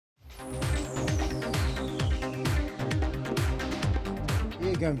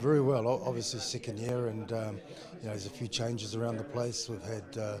going very well. Obviously, second year, and there's a few changes around the place. We've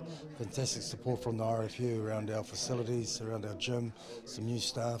had fantastic support from the RFU around our facilities, around our gym, some new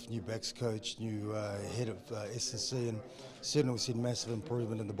staff, new backs coach, new head of S&C, and certainly we've seen massive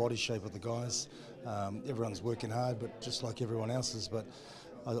improvement in the body shape of the guys. Everyone's working hard, but just like everyone else is. But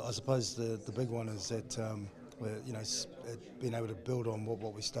I suppose the big one is that we're being able to build on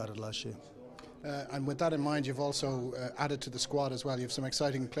what we started last year. And with that in mind, you've also added to the squad as well. You have some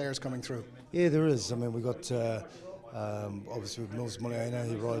exciting players coming through. Yeah, there is. I mean, we've got obviously with Mills Muliaina,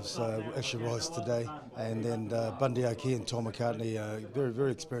 he arrives today, and then Bundy Aki and Tom McCartney, very,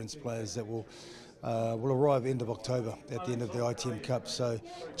 very experienced players that will arrive end of October at the end of the ITM Cup. So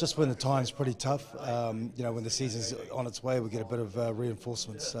just when the time's pretty tough, when the season's on its way, we get a bit of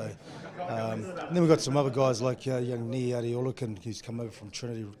reinforcement. So and then we've got some other guys like young Ni Adiolukan, who's come over from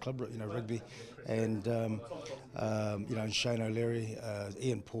Trinity Club, Rugby, and Shane O'Leary,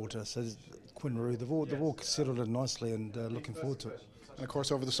 Ian Porter, so Quinn Rue. They've all settled in nicely, and looking forward to it. And of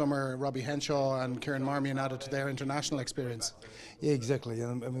course, over the summer, Robbie Henshaw and Kieran Marmion added to their international experience. Yeah, exactly.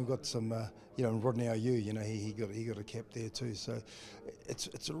 And we've got some, Rodney Ayu, he got a cap there too. So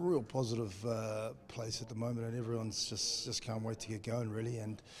it's a real positive place at the moment, and everyone's just can't wait to get going, really.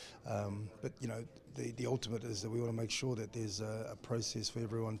 And but the ultimate is that we want to make sure that there's a process for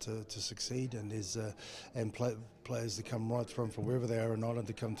everyone to succeed, and there's players that come right from wherever they are in Ireland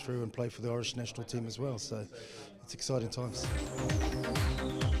to come through and play for the Irish national team as well. So it's exciting times.